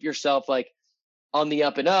like keep yourself like on the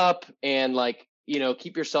up and up, and like,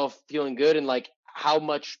 keep yourself feeling good, and like how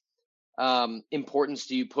much importance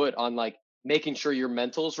do you put on like making sure your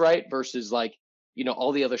mental's right versus like,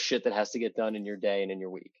 all the other shit that has to get done in your day and in your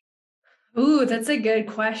week? Ooh, that's a good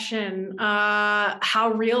question.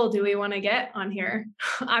 How real do we want to get on here?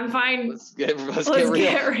 I'm fine. Let's get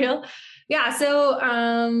real. Yeah.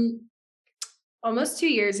 So, almost 2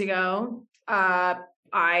 years ago,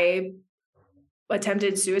 I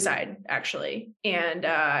attempted suicide actually. And,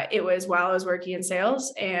 it was while I was working in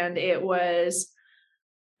sales, and it was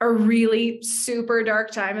a really super dark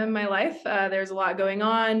time in my life. There's a lot going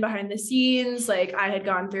on behind the scenes. Like I had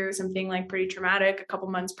gone through something like pretty traumatic a couple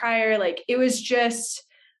months prior. Like it was just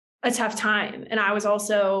a tough time. And I was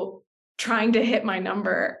also trying to hit my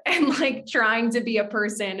number and like trying to be a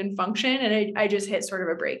person and function. And I just hit sort of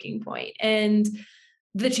a breaking point. And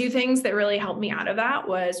the two things that really helped me out of that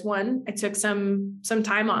was, one, I took some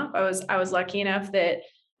time off. I was lucky enough that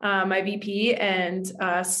my VP and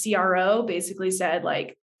CRO basically said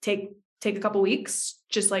like, take a couple weeks,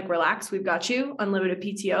 just like relax. We've got you, unlimited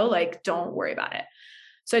PTO, like don't worry about it.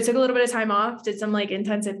 So I took a little bit of time off, did some like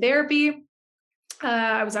intensive therapy.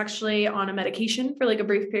 I was actually on a medication for like a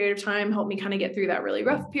brief period of time, helped me kind of get through that really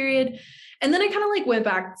rough period. And then I kind of like went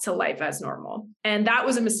back to life as normal. And that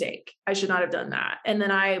was a mistake. I should not have done that. And then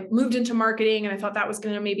I moved into marketing and I thought that was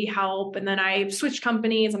going to maybe help. And then I switched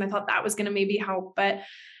companies and I thought that was going to maybe help. But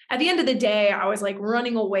at the end of the day, I was like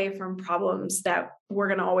running away from problems that were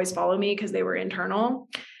going to always follow me because they were internal.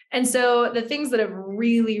 And so the things that have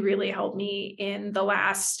really, really helped me in the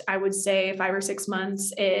last, I would say 5 or 6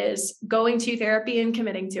 months is going to therapy and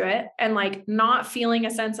committing to it, and like not feeling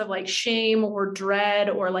a sense of like shame or dread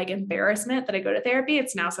or like embarrassment that I go to therapy.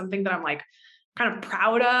 It's now something that I'm like kind of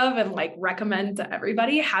proud of and like recommend to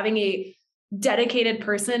everybody. Having a dedicated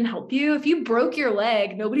person help you. If you broke your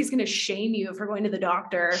leg, nobody's going to shame you for going to the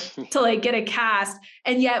doctor to like get a cast.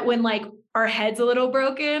 And yet when like our head's a little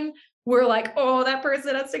broken, we're like, oh, that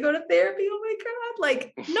person has to go to therapy. Oh my God.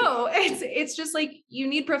 Like, no, it's just like, you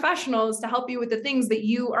need professionals to help you with the things that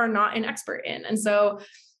you are not an expert in. And so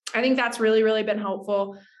I think that's really, really been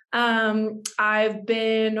helpful. I've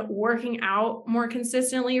been working out more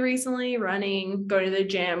consistently recently, running, going to the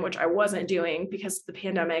gym, which I wasn't doing because of the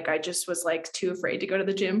pandemic. I just was like too afraid to go to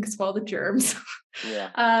the gym because of all the germs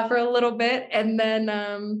for a little bit. And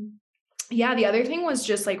then, the other thing was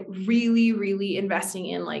just like really, really investing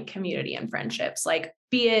in like community and friendships, like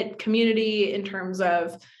be it community in terms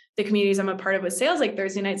of the communities I'm a part of with sales, like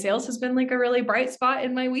Thursday Night Sales has been like a really bright spot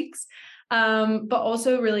in my weeks. But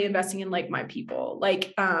also really investing in like my people,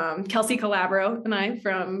 like Kelsey Calabro and I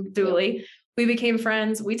from Dooley, we became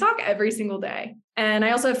friends. We talk every single day. And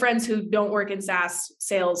I also have friends who don't work in SaaS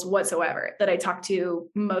sales whatsoever that I talk to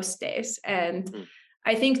most days. And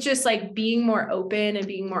I think just like being more open and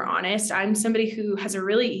being more honest. I'm somebody who has a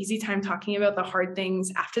really easy time talking about the hard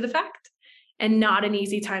things after the fact and not an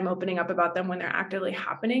easy time opening up about them when they're actively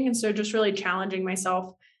happening. And so just really challenging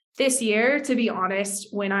myself this year to be honest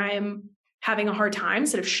when I'm having a hard time,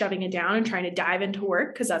 instead of shoving it down and trying to dive into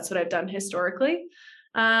work, because that's what I've done historically.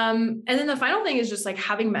 And then the final thing is just like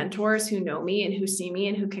having mentors who know me and who see me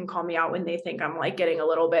and who can call me out when they think I'm like getting a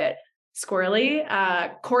little bit squirrely.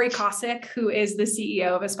 Corey Kosick, who is the CEO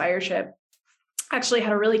of Aspireship, actually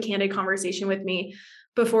had a really candid conversation with me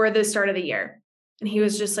before the start of the year. And he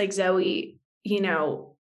was just like, Zoe,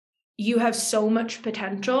 you have so much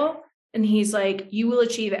potential. And he's like, you will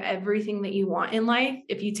achieve everything that you want in life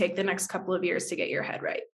if you take the next couple of years to get your head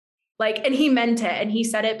right. Like, and he meant it. And he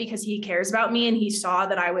said it because he cares about me. And he saw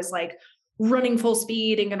that I was like running full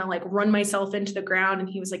speed and going to like run myself into the ground. And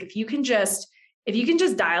he was like, if you can just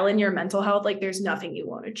dial in your mental health, like there's nothing you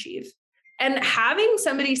won't achieve. And having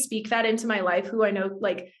somebody speak that into my life who I know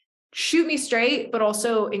like shoot me straight, but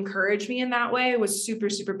also encourage me in that way was super,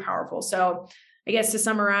 super powerful. So I guess to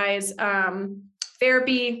summarize,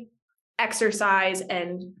 therapy, exercise,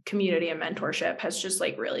 and community and mentorship has just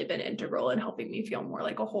like really been integral in helping me feel more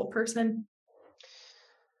like a whole person.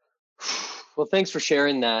 Well, thanks for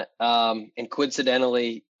sharing that. And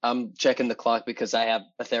coincidentally, I'm checking the clock because I have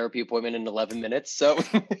a therapy appointment in 11 minutes. So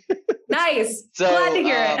nice. So, glad to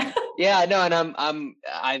hear it. Yeah, no, and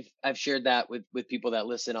I've shared that with people that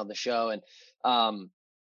listen on the show, and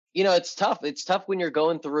it's tough. It's tough when you're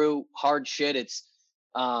going through hard shit. It's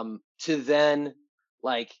to then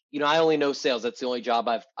like, I only know sales. That's the only job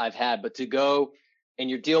I've had, but to go and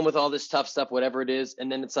you're dealing with all this tough stuff, whatever it is.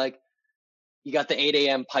 And then it's like, you got the 8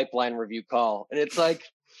 a.m. pipeline review call, and it's like,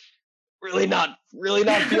 really not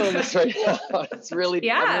feeling this right now. It's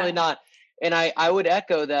really, I'm really not. And I would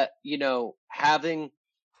echo that, having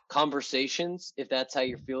conversations, if that's how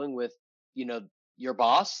you're feeling with, your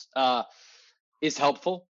boss is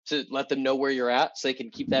helpful to let them know where you're at so they can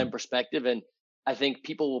keep that in perspective. And I think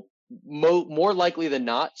people will more likely than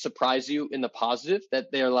not surprise you in the positive, that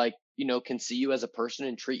they're like, can see you as a person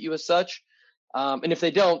and treat you as such. And if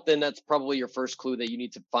they don't, then that's probably your first clue that you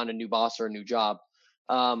need to find a new boss or a new job.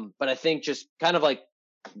 But I think just kind of like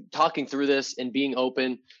talking through this and being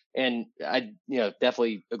open, and I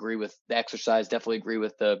definitely agree with the exercise, definitely agree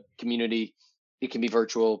with the community. It can be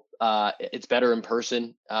virtual. It's better in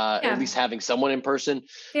person, at least having someone in person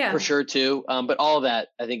for sure too. But all of that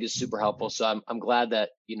I think is super helpful. So I'm glad that,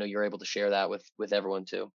 you're able to share that with everyone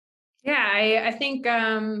too. Yeah. I think,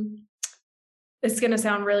 it's going to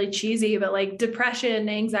sound really cheesy, but like depression,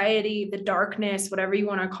 anxiety, the darkness, whatever you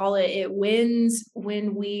want to call it, it wins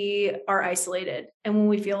when we are isolated and when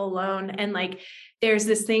we feel alone. And like, there's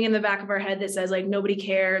this thing in the back of our head that says like, nobody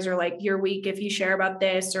cares, or like, you're weak if you share about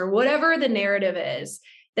this, or whatever the narrative is,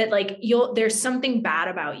 that like there's something bad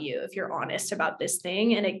about you if you're honest about this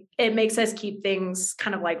thing. And it makes us keep things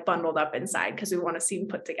kind of like bundled up inside because we want to seem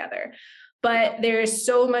put together. But there's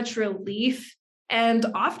so much relief and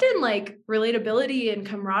often like relatability and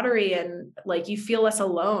camaraderie, and like you feel less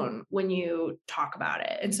alone when you talk about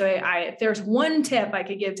it. And so if there's one tip I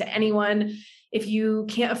could give to anyone, if you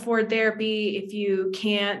can't afford therapy, if you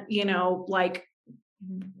can't, like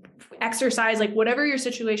exercise, like whatever your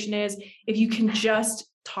situation is, if you can just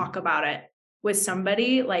talk about it with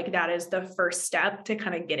somebody, like that is the first step to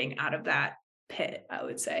kind of getting out of that pit, I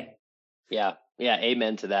would say. Yeah.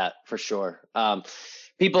 Amen to that for sure.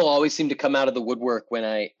 People always seem to come out of the woodwork when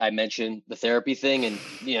I mention the therapy thing, and,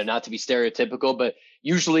 not to be stereotypical, but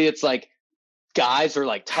usually it's like guys or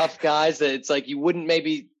like tough guys that it's like, you wouldn't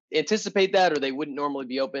maybe anticipate that, or they wouldn't normally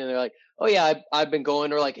be open. And they're like, oh yeah, I've been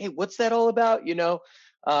going, or like, hey, what's that all about?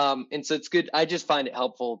 And so it's good. I just find it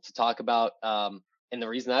helpful to talk about. And the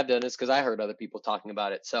reason I've done it is because I heard other people talking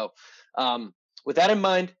about it. So with that in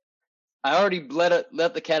mind, I already let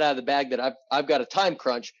the cat out of the bag that I've got a time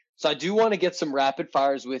crunch. So I do want to get some rapid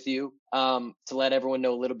fires with you to let everyone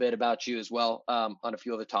know a little bit about you as well on a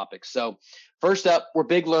few other topics. So first up, we're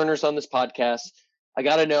big learners on this podcast. I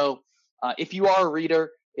got to know if you are a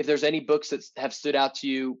reader, if there's any books that have stood out to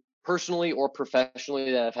you personally or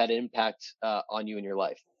professionally that have had an impact on you in your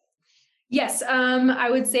life. Yes.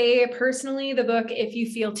 I would say personally, the book, If You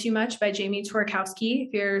Feel Too Much by Jamie Torkowski,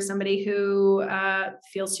 if you're somebody who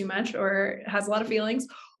feels too much or has a lot of feelings,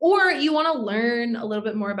 or you want to learn a little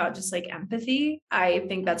bit more about just like empathy, I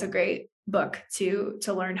think that's a great book to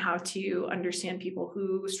learn how to understand people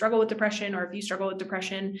who struggle with depression, or if you struggle with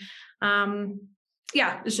depression.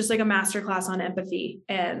 It's just like a masterclass on empathy.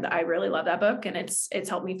 And I really love that book, and it's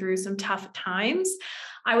helped me through some tough times.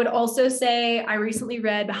 I would also say I recently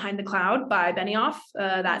read Behind the Cloud by Benioff,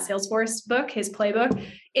 that Salesforce book, his playbook.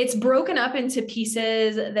 It's broken up into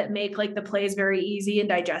pieces that make like the plays very easy and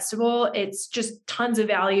digestible. It's just tons of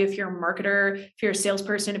value if you're a marketer, if you're a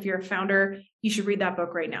salesperson, if you're a founder, you should read that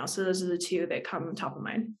book right now. So those are the two that come top of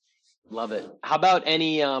mind. Love it. How about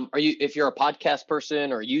any, if you're a podcast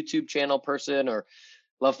person or a YouTube channel person, or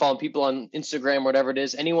love following people on Instagram, whatever it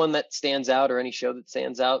is, anyone that stands out or any show that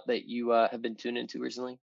stands out that you have been tuned into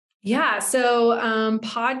recently? Yeah. So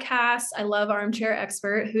podcasts, I love Armchair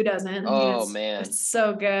Expert. Who doesn't? Oh, man. It's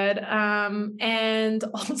so good. And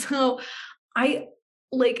also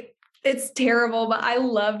it's terrible, but I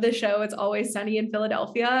love the show It's Always Sunny in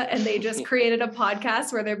Philadelphia. And they just created a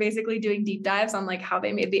podcast where they're basically doing deep dives on like how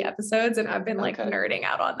they made the episodes. And I've been like nerding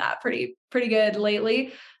out on that pretty good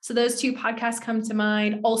lately. So those two podcasts come to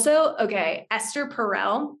mind. Also, Esther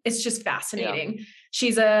Perel. It's just fascinating. Yeah.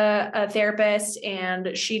 She's a therapist,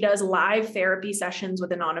 and she does live therapy sessions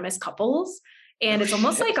with anonymous couples. And it's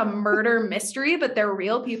almost like a murder mystery, but they're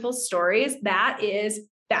real people's stories. That is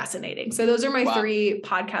fascinating. So those are my three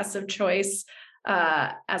podcasts of choice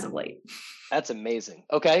as of late. That's amazing.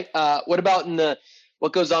 Okay. What about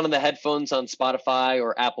what goes on in the headphones on Spotify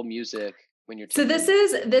or Apple Music when you're tuning?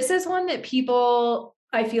 So this is one that people,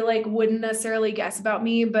 I feel like, wouldn't necessarily guess about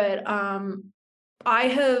me, but I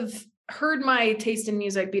have heard my taste in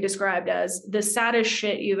music be described as the saddest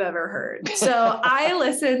shit you've ever heard. So I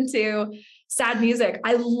listen to sad music.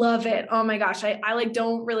 I love it. Oh my gosh. I like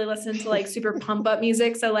don't really listen to like super pump up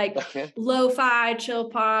music. So like lo-fi, chill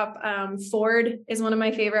pop. Ford is one of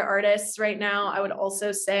my favorite artists right now. I would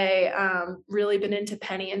also say really been into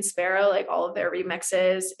Penny and Sparrow, like all of their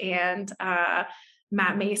remixes, and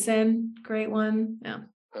Matt Mason, great one. Yeah.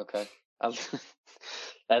 Okay.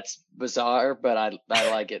 That's bizarre, but I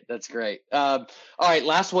like it. That's great. All right.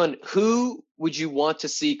 Last one. Who would you want to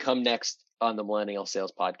see come next on the Millennial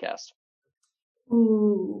Sales Podcast?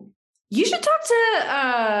 Ooh, you should talk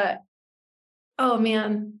to Oh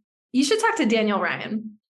man, you should talk to Daniel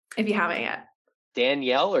Ryan if you haven't yet.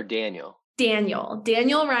 Danielle or Daniel?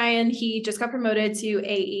 Daniel Ryan. He just got promoted to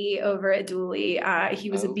AE over at Dooley. He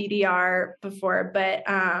was a BDR before, but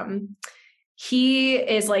he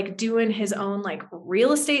is like doing his own like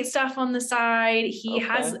real estate stuff on the side. He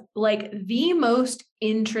has like the most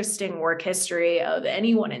interesting work history of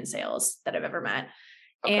anyone in sales that I've ever met.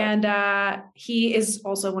 Okay. And he is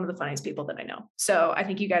also one of the funniest people that I know. So I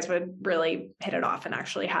think you guys would really hit it off and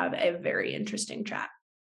actually have a very interesting chat.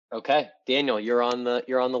 Okay, Daniel, you're on the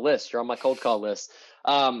list. You're on my cold call list.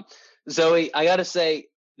 Zoe, I got to say,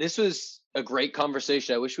 this was a great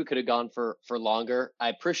conversation. I wish we could have gone for longer. I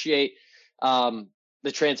appreciate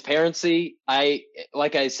the transparency.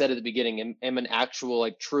 Like I said at the beginning, am an actual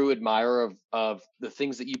like true admirer of the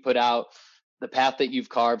things that you put out, the path that you've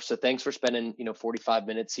carved. So thanks for spending 45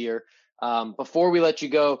 minutes here. Before we let you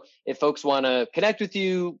go, if folks want to connect with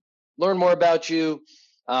you, learn more about you,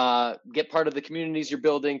 get part of the communities you're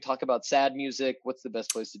building, talk about sad music, what's the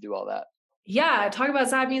best place to do all that? Yeah, talk about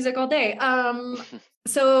sad music all day.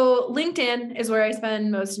 So LinkedIn is where I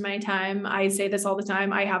spend most of my time. I say this all the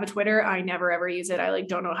time. I have a Twitter. I never ever use it. I like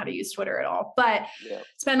don't know how to use Twitter at all, but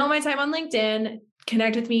spend all my time on LinkedIn.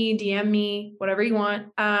 Connect with me, DM me, whatever you want.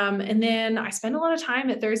 And then I spend a lot of time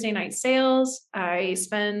at Thursday Night Sales. I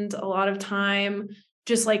spend a lot of time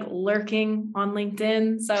just like lurking on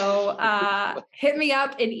LinkedIn. So hit me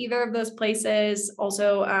up in either of those places.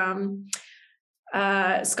 Also,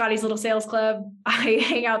 Scotty's Little Sales Club. I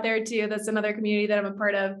hang out there too. That's another community that I'm a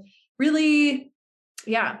part of. Really,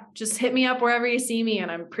 just hit me up wherever you see me.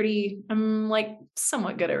 And I'm like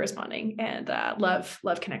somewhat good at responding and love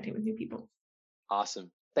connecting with new people.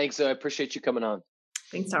 Awesome. Thanks. I appreciate you coming on.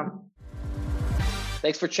 Thanks, Tom.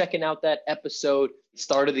 Thanks for checking out that episode.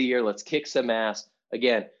 Start of the year. Let's kick some ass.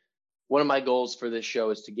 Again, one of my goals for this show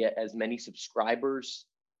is to get as many subscribers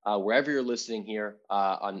wherever you're listening here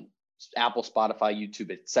on Apple, Spotify,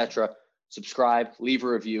 YouTube, etc. Subscribe, leave a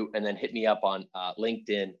review, and then hit me up on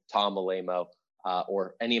LinkedIn, Tom Alemo,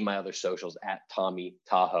 or any of my other socials at Tommy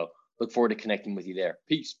Tahoe. Look forward to connecting with you there.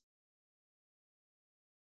 Peace.